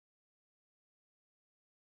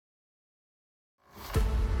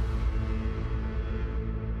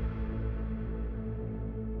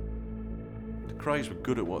Krays were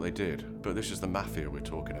good at what they did, but this is the Mafia we're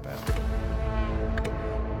talking about.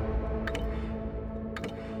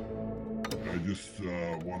 I just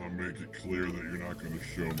want to make it clear that you're not going to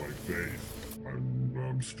show my face.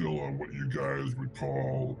 I'm still on what you guys would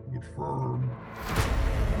call the firm.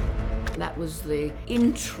 That was the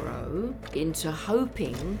intro into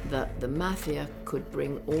hoping that the Mafia could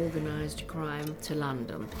bring organised crime to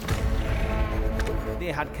London.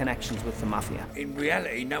 They had connections with the Mafia. In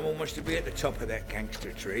reality, no one wants to be at the top of that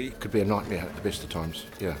gangster tree. Could be a nightmare at the best of times,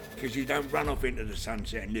 yeah. Because you don't run off into the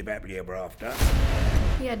sunset and live happily ever after.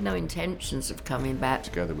 He had no intentions of coming back.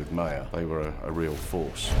 Together with Mayer, they were a real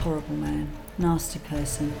force. Horrible man, nasty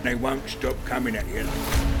person. They won't stop coming at you.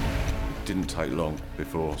 It didn't take long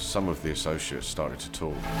before some of the associates started to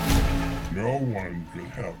talk. No one could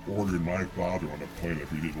have ordered my father on a plane if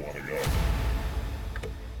he didn't want to go.